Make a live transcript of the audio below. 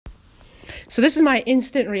So this is my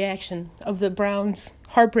instant reaction of the Browns'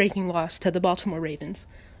 heartbreaking loss to the Baltimore Ravens.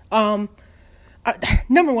 Number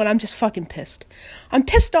one, I'm just fucking pissed. I'm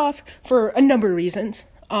pissed off for a number of reasons.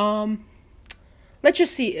 Let's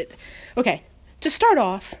just see it. Okay, to start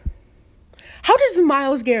off, how does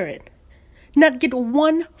Myles Garrett not get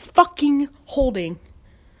one fucking holding?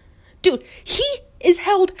 Dude, he is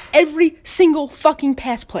held every single fucking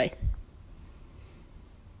pass play.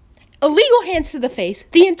 Illegal hands to the face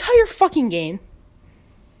the entire fucking game.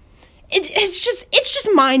 It's just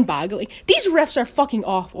mind-boggling. These refs are fucking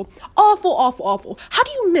awful. Awful, awful, awful. How do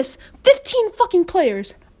you miss 15 fucking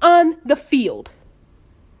players on the field?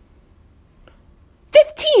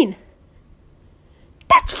 15!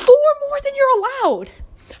 That's 4 more than you're allowed.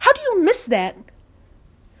 How do you miss that?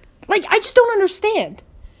 Like, I just don't understand.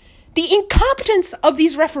 The incompetence of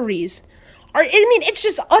these referees it's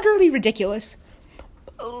just utterly ridiculous.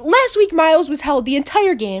 Last week, Myles was held the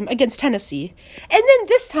entire game against Tennessee. And then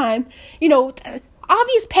this time,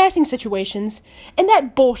 obvious passing situations, and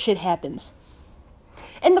that bullshit happens.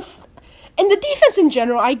 And the defense in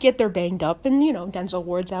general, I get they're banged up, and, Denzel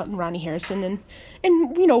Ward's out and Ronnie Harrison,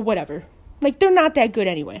 and whatever. Like, they're not that good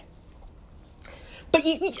anyway. But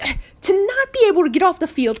to not be able to get off the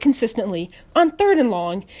field consistently on 3rd and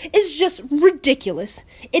long is just ridiculous.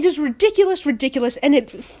 It is ridiculous, and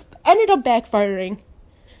it ended up backfiring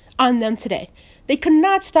on them today. They could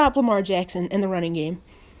not stop Lamar Jackson in the running game.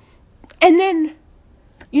 And then,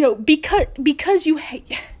 because you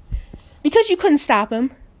couldn't stop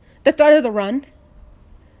him, the threat of the run,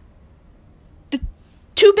 the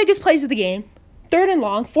 2 biggest plays of the game, 3rd and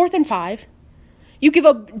long, 4th and 5, you give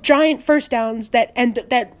up giant first downs that end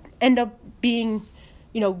up being,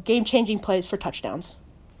 game-changing plays for touchdowns.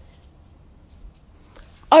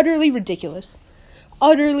 Utterly ridiculous.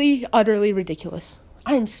 Utterly, utterly ridiculous.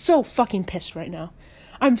 I am so fucking pissed right now.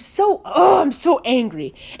 I'm so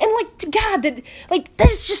angry. And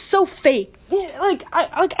that's just so fake.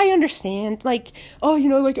 I understand. I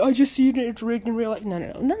just see it, it's rigged in real life.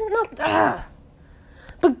 No.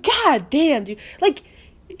 But goddamn, dude.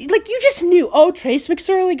 You just knew, Trace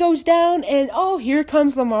McSorley goes down, and here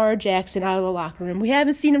comes Lamar Jackson out of the locker room. We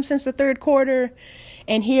haven't seen him since the 3rd quarter,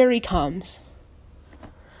 and here he comes.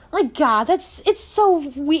 My God, it's so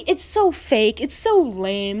fake, it's so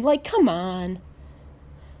lame.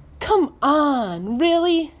 Come on,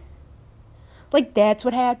 really? That's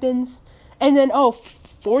what happens? And then,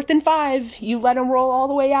 4th and 5, you let him roll all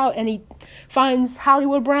the way out, and he finds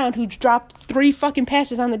Hollywood Brown, who dropped 3 fucking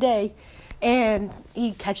passes on the day, and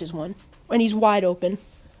he catches one, and he's wide open.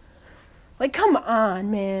 Come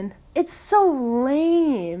on, man. It's so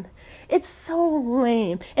lame. It's so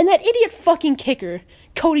lame. And that idiot fucking kicker,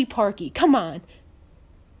 Cody Parkey, come on.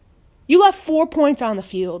 You left 4 points on the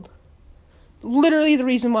field. Literally the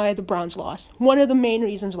reason why the Browns lost. One of the main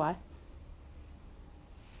reasons why.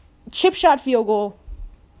 Chip shot field goal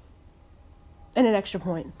and an extra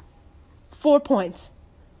point. 4 points.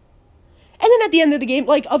 And then at the end of the game,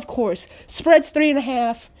 of course, spread's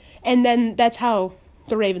 3.5, and then that's how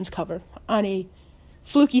the Ravens cover on a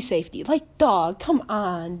fluky safety. Dog, come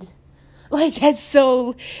on. That's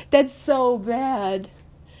so bad.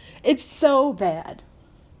 It's so bad.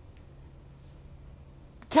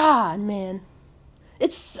 God, man.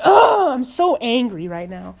 I'm so angry right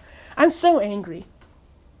now. I'm so angry.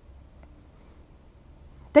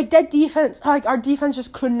 That defense, our defense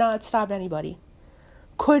just could not stop anybody.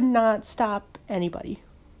 Could not stop anybody.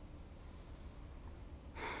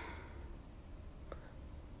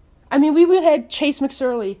 We would have had Chase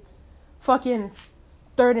McSorley fucking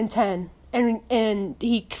 3rd and 10. And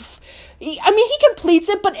he completes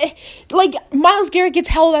it, but Myles Garrett gets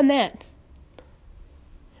held on that.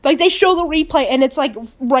 They show the replay and it's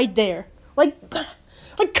right there.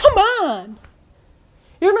 Come on.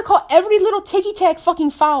 You're gonna call every little ticky-tack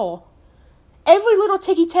fucking foul. Every little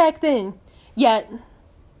ticky-tack thing. Yet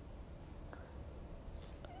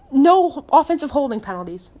no offensive holding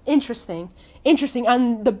penalties. Interesting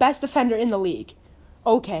on the best defender in the league.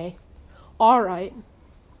 Okay. All right.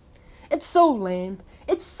 It's so lame.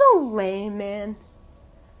 It's so lame, man.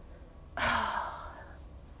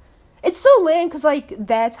 It's so lame because,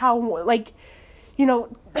 that's how,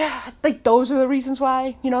 those are the reasons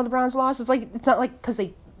why, the Browns lost. It's not because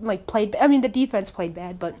they, played, the defense played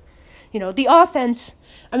bad, but, the offense,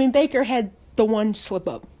 Baker had the one slip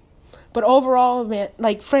up. But overall, man,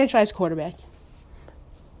 franchise quarterback.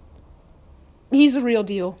 He's a real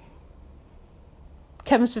deal.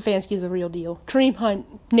 Kevin Stefanski is a real deal. Kareem Hunt,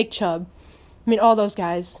 Nick Chubb. All those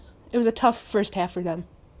guys. It was a tough first half for them.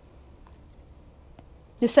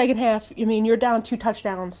 The second half, you're down 2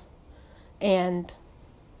 touchdowns. And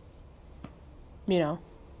you know,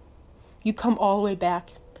 you come all the way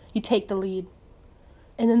back, you take the lead,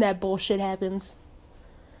 and then that bullshit happens.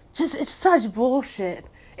 Just, it's such bullshit.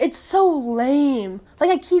 It's so lame. Like,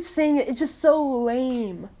 I keep saying it, it's just so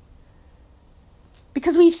lame.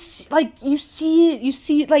 Because you see it,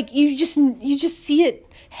 like, you just see it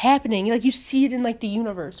happening. Like, you see it in, like, the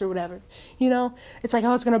universe or whatever. You know? It's like,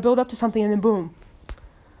 oh, it's gonna build up to something, and then boom.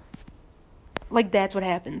 Like, that's what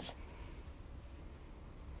happens.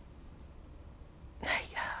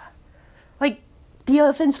 Like, the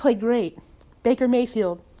Dolphins played great. Baker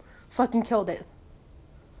Mayfield fucking killed it.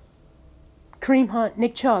 Kareem Hunt,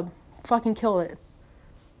 Nick Chubb fucking killed it.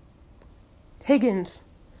 Higgins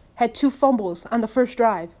had 2 fumbles on the first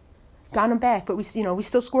drive. Got them back, but we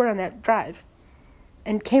still scored on that drive.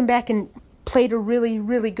 And came back and played a really,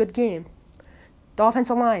 really good game. The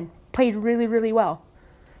offensive line played really, really well.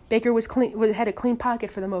 Baker had a clean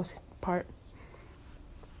pocket for the most part.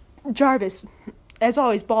 Jarvis, as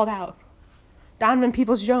always, balled out. Donovan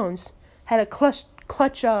Peoples-Jones had a clutch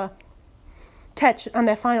catch on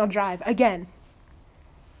that final drive again.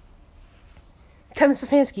 Kevin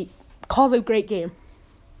Stefanski called a great game.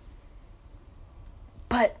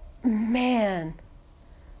 But, man,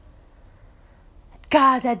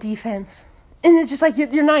 God, that defense. And it's just like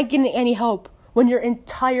you're not getting any help when your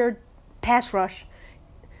entire pass rush,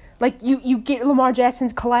 like you get Lamar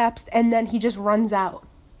Jackson's collapsed and then he just runs out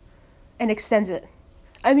and extends it.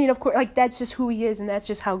 I mean, of course, like, that's just who he is, and that's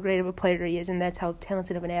just how great of a player he is, and that's how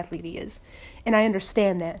talented of an athlete he is. And I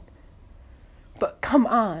understand that. But come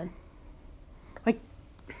on. Like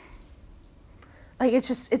it's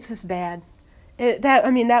just bad. That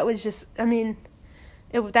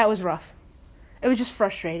was rough. It was just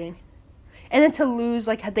frustrating. And then to lose,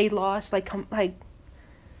 like, had they lost, 4th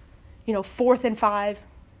and 5.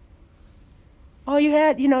 Oh, you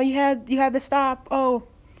had the stop. Oh,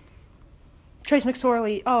 Trace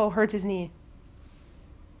McSorley, hurts his knee.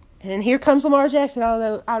 And then here comes Lamar Jackson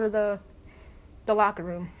out of the locker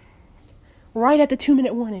room. Right at the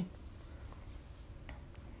 2-minute warning.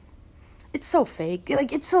 It's so fake.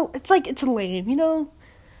 Like, it's lame, you know?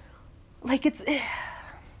 Like, it's...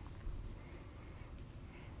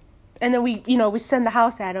 And then we send the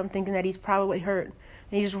house at him thinking that he's probably hurt. And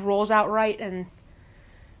he just rolls out right, and,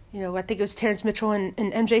 I think it was Terrence Mitchell and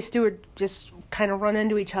MJ Stewart just kind of run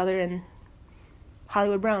into each other, and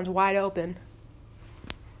Hollywood Brown's wide open.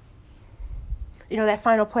 That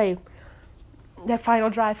final play, that final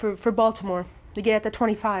drive for Baltimore, to get at the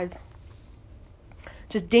 25.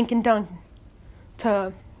 Just dink and dunk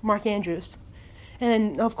to Mark Andrews. And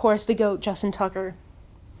then, of course, the GOAT, Justin Tucker,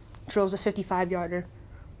 drills a 55-yarder.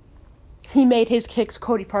 He made his kicks,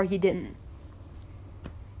 Cody Parkey didn't.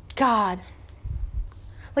 God.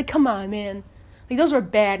 Like, come on, man. Like, those were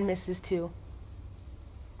bad misses, too.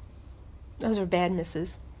 Those are bad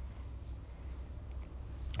misses.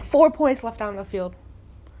 4 points left on the field.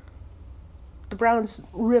 The Browns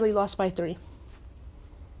really lost by 3.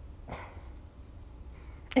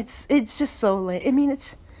 It's just so lame. I mean,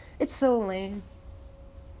 it's so lame.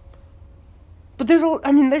 But there's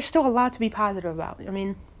still a lot to be positive about. I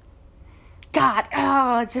mean, God,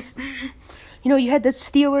 you had the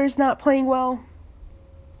Steelers not playing well.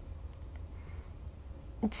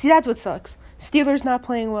 See, that's what sucks. Steelers not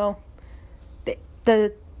playing well.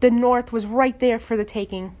 The North was right there for the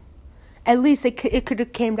taking. At least it could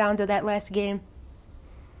have came down to that last game.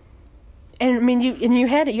 And I mean, you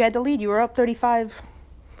had it. You had the lead. You were up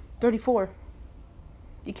 35-34.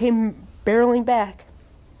 You came barreling back.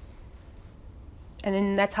 And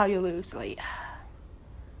then that's how you lose. Like,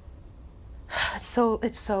 it's so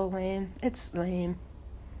lame. It's lame.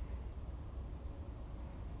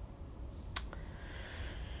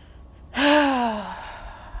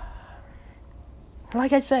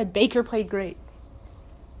 Like I said, Baker played great.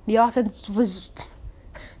 The offense was...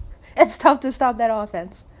 It's tough to stop that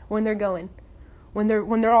offense when they're going. When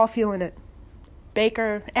they're all feeling it.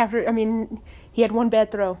 Baker, he had one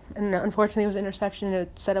bad throw, and unfortunately it was an interception to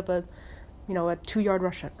set up a 2-yard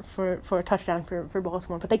rush for a touchdown for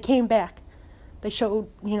Baltimore. But they came back. They showed,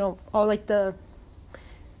 all like the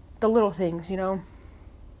little things, the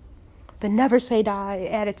never say die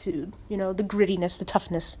attitude, the grittiness, the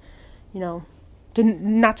toughness,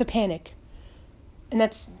 not to panic. And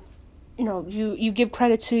that's, you give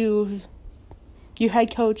credit to your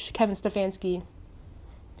head coach, Kevin Stefanski,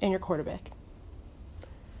 and your quarterback.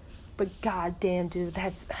 But goddamn, dude,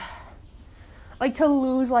 that's... Like, to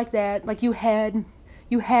lose like that, like, you had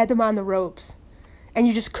them on the ropes. And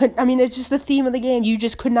you just couldn't... it's just the theme of the game. You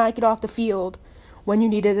just could not get off the field when you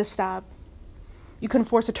needed to stop. You couldn't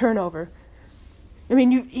force a turnover.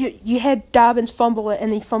 You had Dobbins fumble it,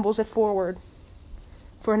 and he fumbles it forward.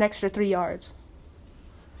 for an extra 3 yards.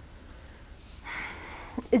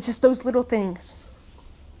 It's just those little things.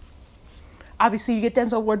 Obviously, you get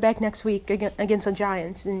Denzel Ward back next week against the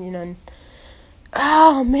Giants, and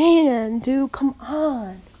oh man, dude, come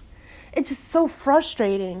on! It's just so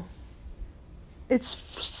frustrating. It's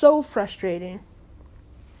so frustrating.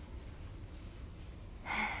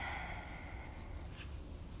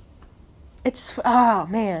 It's oh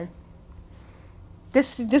man.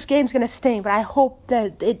 This game's gonna sting, but I hope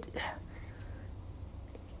that it.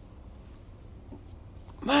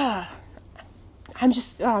 I'm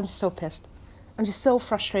just so pissed. I'm just so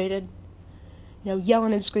frustrated.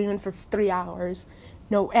 Yelling and screaming for 3 hours.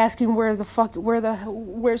 Asking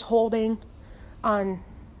where's Holding on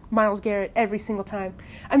Myles Garrett every single time.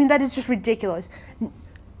 I mean, that is just ridiculous.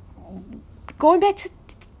 Going back to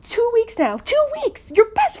 2 weeks now. 2 weeks! Your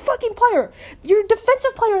best fucking player, your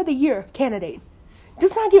defensive player of the year candidate,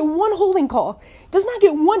 does not get one holding call. Does not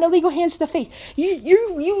get one illegal hands to the face.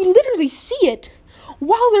 You literally see it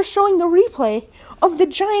while they're showing the replay of the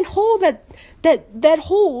giant hole that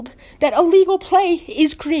illegal play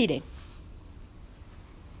is creating.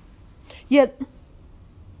 Yet,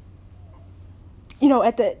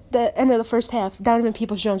 at the end of the first half, Donovan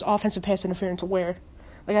Peoples-Jones offensive pass interference where?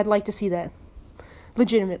 I'd like to see that.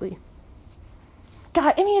 Legitimately.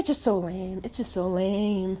 God, I mean, it's just so lame. It's just so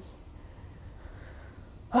lame.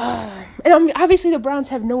 And obviously the Browns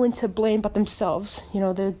have no one to blame but themselves.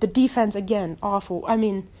 The defense, again, awful. I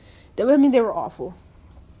mean, they were awful.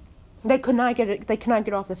 They could not get it. They could not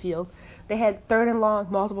get off the field. They had 3rd and long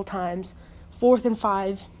multiple times, 4th and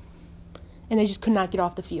 5, and they just could not get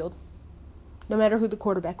off the field, no matter who the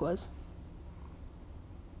quarterback was.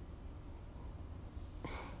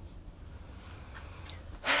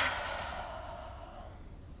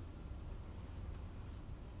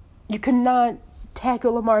 You could not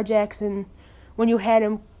tackle Lamar Jackson when you had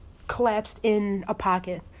him collapsed in a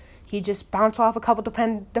pocket. He just bounce off a couple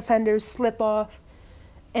defenders, slip off,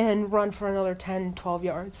 and run for another 10, 12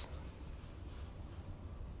 yards.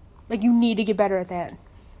 You need to get better at that.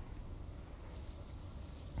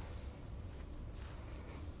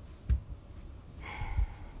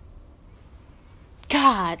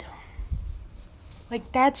 God.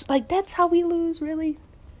 That's how we lose, really?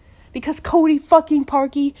 Because Cody fucking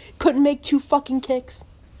Parkey couldn't make 2 fucking kicks.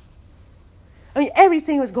 I mean,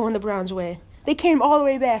 everything was going the Browns' way. They came all the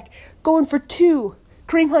way back, going for 2.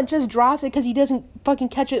 Kareem Hunt just drops it because he doesn't fucking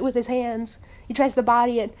catch it with his hands. He tries to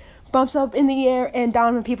body it, bumps up in the air, and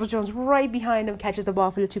Donovan Peoples-Jones right behind him catches the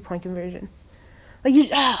ball for the 2-point conversion.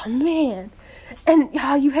 Oh man. And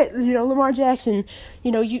you had, Lamar Jackson,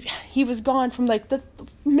 he was gone from the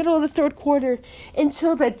middle of the 3rd quarter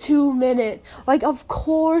until the 2-minute. Of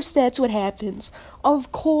course that's what happens.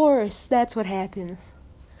 Of course that's what happens.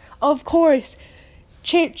 Of course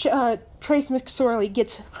Trace McSorley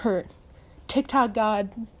gets hurt. TikTok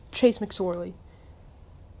god Trace McSorley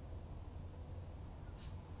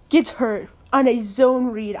gets hurt on a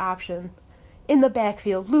zone read option in the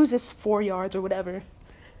backfield, loses 4 yards or whatever.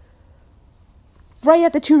 Right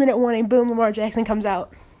at the 2-minute warning, boom, Lamar Jackson comes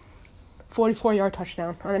out. 44-yard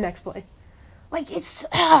touchdown on the next play. It's...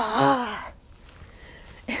 I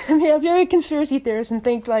mean, if you're a conspiracy theorist and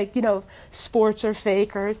think, sports are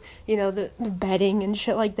fake or, the betting and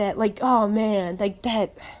shit like that, oh, man,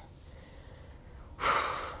 that...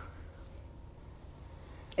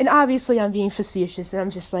 And obviously I'm being facetious and I'm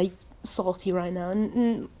just, salty right now.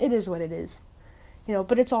 And it is what it is.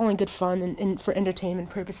 But it's all in good fun and for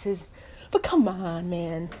entertainment purposes. But come on,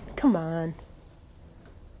 man. Come on.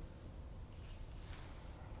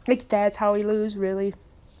 That's how we lose, really.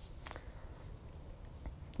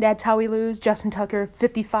 That's how we lose. Justin Tucker,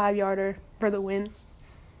 55-yarder for the win.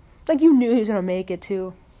 You knew he was going to make it,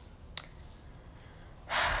 too.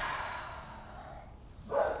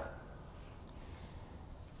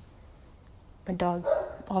 My dog's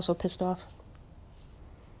also pissed off.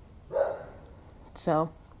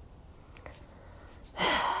 So,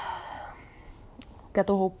 got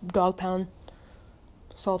the whole dog pound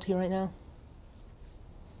salty right now.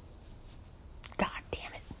 God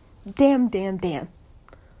damn it. Damn.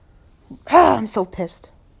 I'm so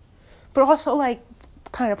pissed. But also,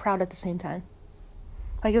 kind of proud at the same time.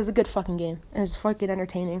 It was a good fucking game. And it was fucking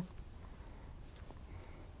entertaining.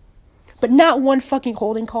 But not one fucking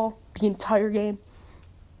holding call the entire game.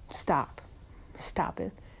 Stop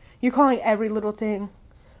it. You're calling every little thing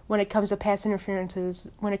when it comes to pass interferences,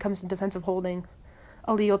 when it comes to defensive holding,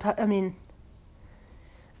 illegal. I mean,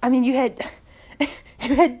 you had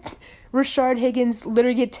Rashard Higgins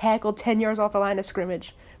literally get tackled 10 yards off the line of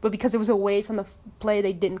scrimmage, but because it was away from the play,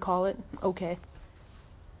 they didn't call it. Okay.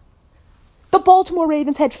 The Baltimore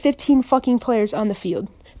Ravens had 15 fucking players on the field.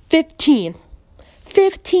 15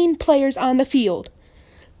 players on the field.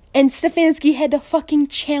 And Stefanski had to fucking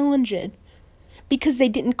challenge it because they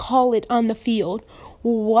didn't call it on the field.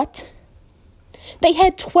 What? They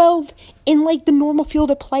had 12 in, like, the normal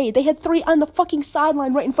field of play. They had 3 on the fucking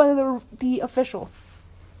sideline right in front of the official.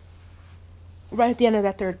 Right at the end of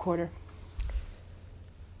that third quarter.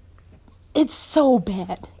 It's so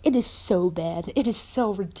bad. It is so bad. It is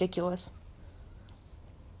so ridiculous.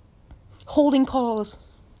 Holding calls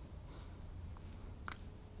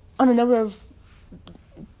on a number of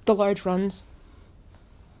the large runs,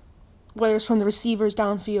 whether it's from the receivers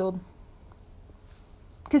downfield.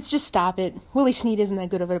 Because just stop it. Willie Snead isn't that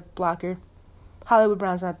good of a blocker. Hollywood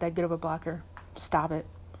Brown's not that good of a blocker. Stop it.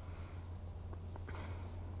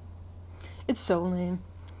 It's so lame.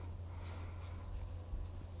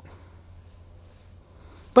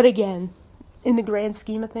 But again, in the grand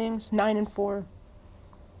scheme of things, 9-4.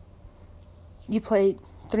 You play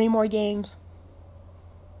 3 more games.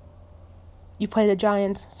 You play the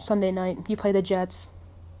Giants Sunday night. You play the Jets.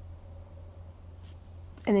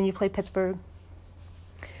 And then you play Pittsburgh.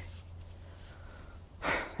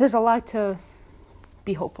 There's a lot to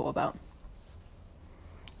be hopeful about.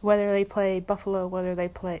 Whether they play Buffalo, whether they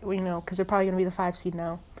play, because they're probably going to be the 5 seed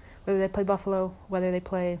now. Whether they play Buffalo, whether they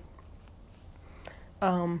play,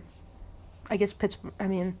 I guess Pittsburgh,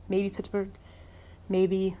 maybe Pittsburgh,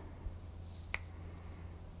 maybe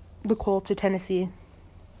the Colts or Tennessee.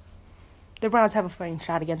 The Browns have a fighting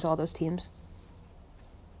shot against all those teams.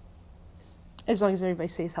 As long as everybody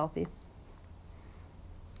stays healthy.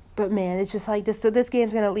 But man, it's just like this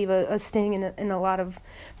game's going to leave a sting in a lot of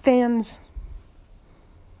fans.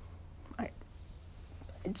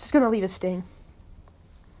 It's just going to leave a sting.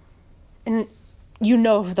 And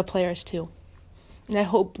the players too. And I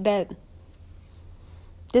hope that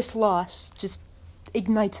this loss just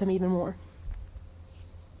ignites them even more.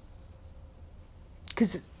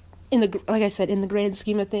 Because, like I said, in the grand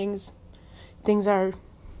scheme of things, things are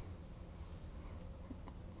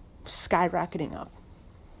skyrocketing up,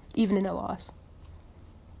 even in a loss.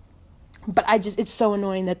 But it's so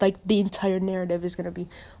annoying that, like, the entire narrative is going to be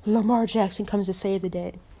Lamar Jackson comes to save the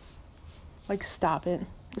day. Like, stop it.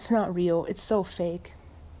 It's not real. It's so fake.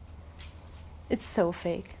 It's so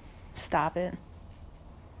fake. Stop it.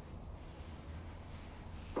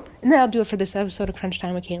 And that'll do it for this episode of Crunch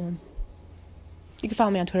Time with Caitlin. You can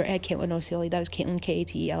follow me on Twitter at CaitlinOCLE. That was Caitlin,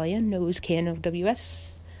 K-A-T-E-L-A-N. Nose,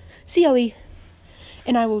 K-N-O-W-S-C-L-E.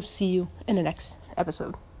 And I will see you in the next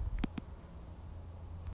episode.